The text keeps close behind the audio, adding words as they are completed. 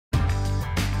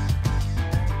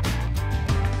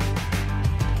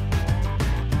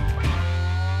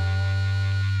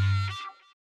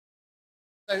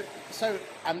So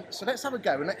let's have a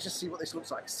go and let's just see what this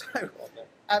looks like. So,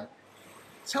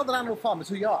 tell the landlord farmers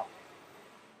who you are.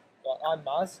 I'm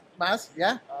Maz. Maz,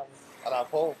 yeah? And I'm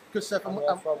Paul. Good stuff. I'm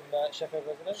from Sheffield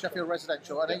Residential. Sheffield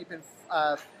Residential. I know you've been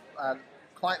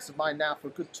clients of mine now for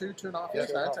a good 2.5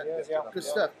 years now. Good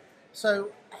stuff.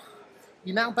 So,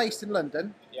 you're now based in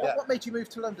London. Yeah. What made you move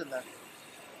to London then?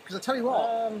 Because I tell you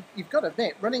what, you've got to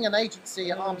admit, running an agency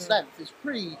at arm's length is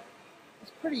pretty,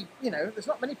 you know, there's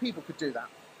not many people could do that.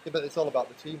 Yeah, but it's all about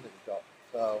the team that you've got.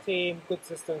 So team, good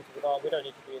system. We don't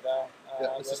need to be there.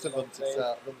 The system runs it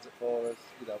for us.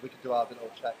 You know, we can do our little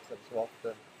checks every so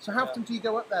often. So how often do you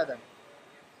go up there then?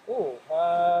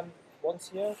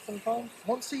 Once a year sometimes.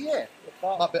 Once a year?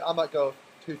 I might go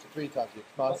 2 to 3 times a year.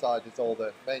 My side is all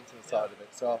the maintenance side of it.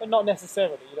 So, but not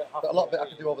necessarily. You don't have. But a lot of it I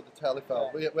can do over the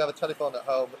telephone. Yeah. We have a telephone at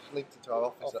home which links into our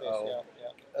office at home.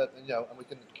 And, you know, and we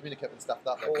can communicate with staff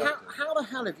that way. How the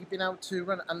hell have you been able to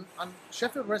run? And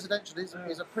Sheffield Residential is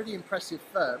a pretty impressive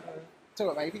firm. Tell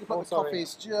you what, mate, if you can put the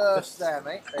coffees just there,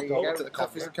 mate. There you go. The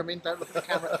coffees are coming. Don't look at the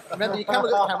camera. Remember, you can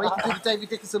look at the camera. You can do the David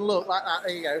Dickinson look like that.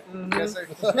 There you go.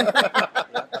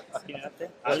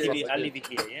 I'll leave it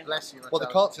here, yeah? Bless you. Well, the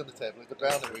cart's on the table. It's the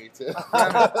brown that we eat it.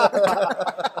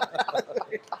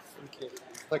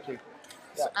 Thank you.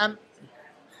 So,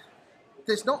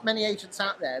 there's not many agents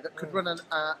out there that could run a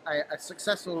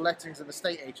successful lettings and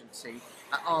estate agency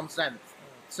at arm's length.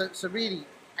 So really,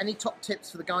 any top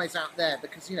tips for the guys out there?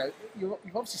 Because, you know, you've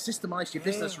obviously systemised your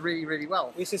business really, really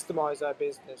well. We systemised our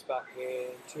business back in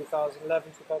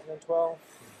 2011, 2012.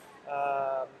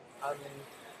 And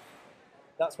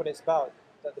that's what it's about,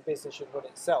 that the business should run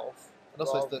itself. And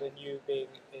also rather than you being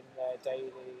in there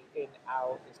daily, in,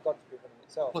 out, it's got to be running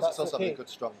itself. Plus, it's also having a good,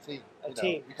 strong team.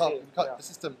 The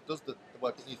system does the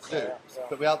work it needs to do,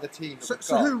 but without the team.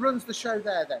 So who runs the show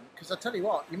there then? Because I tell you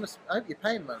what, I hope you're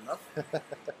paying them enough.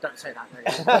 Don't say that, no.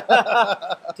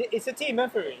 It's a team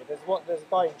effort, really. There's a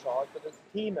guy in charge, but there's a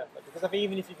team effort. Because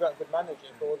even if you've got a good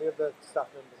manager, if all the other staff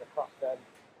members are crap, then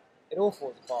it all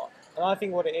falls apart. And I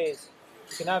think what it is,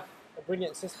 you can have a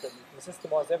brilliant system, you can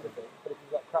systemise everything, but if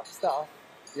you've got crap staff,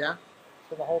 then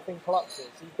the whole thing collapses.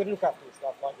 So you've got to look after your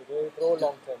staff like you do, but all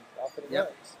long-term stuff, but it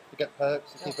works. You get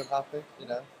perks to keep them happy, you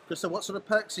know. So what sort of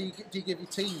perks do you give your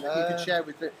team that you can share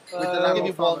with the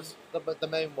landlord farmers? The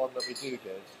main one that we do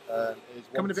give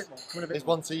is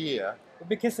once a year. We'll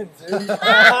be kissing soon. Come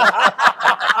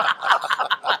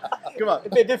on. A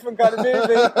bit different kind of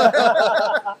movie.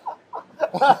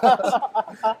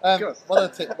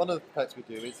 One of the perks we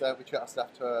do is we treat our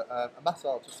staff to a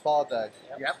massage, a spa day.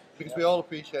 Yep. Because we all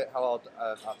appreciate how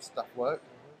hard our staff work.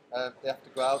 They have to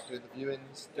go out doing the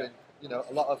viewings, doing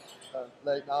a lot of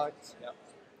late nights,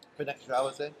 putting extra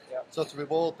hours in. So to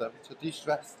reward them, to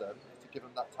de-stress them, to give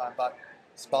them that time back,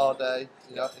 spa day,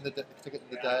 in the ticket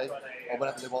in the day, or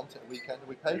whenever they want it, a weekend, and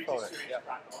we pay for it.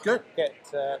 Good. Get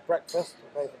breakfast.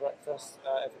 We pay for breakfast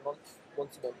every month,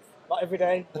 once a month. Not every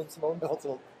day, once a month.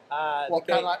 What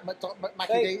kind of like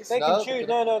Mackie D's? They can choose.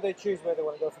 No, they choose where they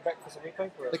want to go for breakfast, and we pay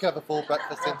for it. They can have a full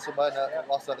breakfast in somewhere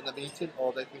whilst having the meeting,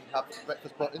 or they can have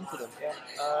breakfast brought into them.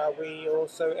 We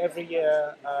also every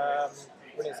year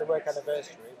when it's a work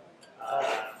anniversary,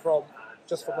 from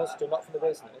us to not from the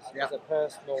business, it's a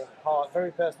personal part,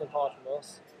 very personal part from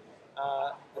us,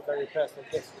 a very personal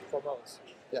gift from us.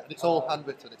 Yeah, and it's all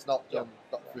handwritten. It's not done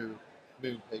through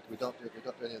Moonpig. We don't do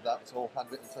any of that. It's all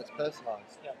handwritten, so it's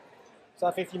personalised. Yeah. So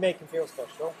I think if you make them feel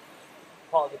special,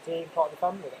 part of the team, part of the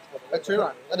family, that's what it is. True,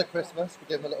 right. And at Christmas, we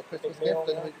give them a little Christmas gift,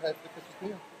 and we pay for the Christmas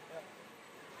meal.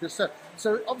 Good stuff.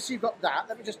 So obviously you've got that.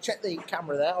 Let me just check the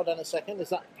camera there. Hold on a second. Is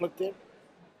that plugged in?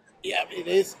 Yeah, it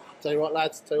is. Tell you what,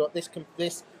 lads. Tell you what, this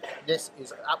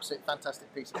is an absolute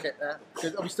fantastic piece of kit there.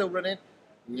 Are we still running?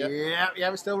 Yep. Yeah,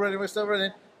 we're still running. So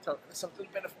there's a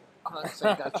bit of. Just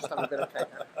have a bit of cake.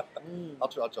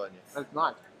 I'll join you.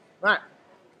 Right.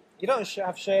 You don't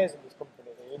have shares in this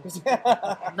company, do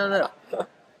you? No.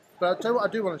 But I'll tell you what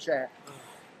I do want to share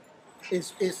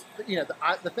is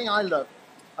the thing I love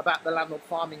about the landlord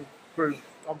farming group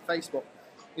on Facebook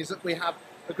is that we have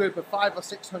a group of 500 or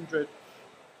 600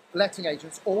 letting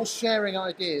agents all sharing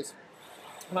ideas.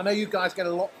 And I know you guys get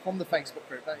a lot from the Facebook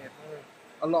group, don't you?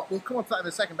 A lot. We'll come on to that in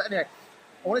a second. But anyway,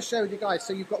 I want to share with you guys.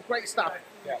 So you've got great staff.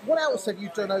 What else have you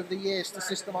done over the years to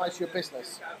systemise your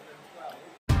business?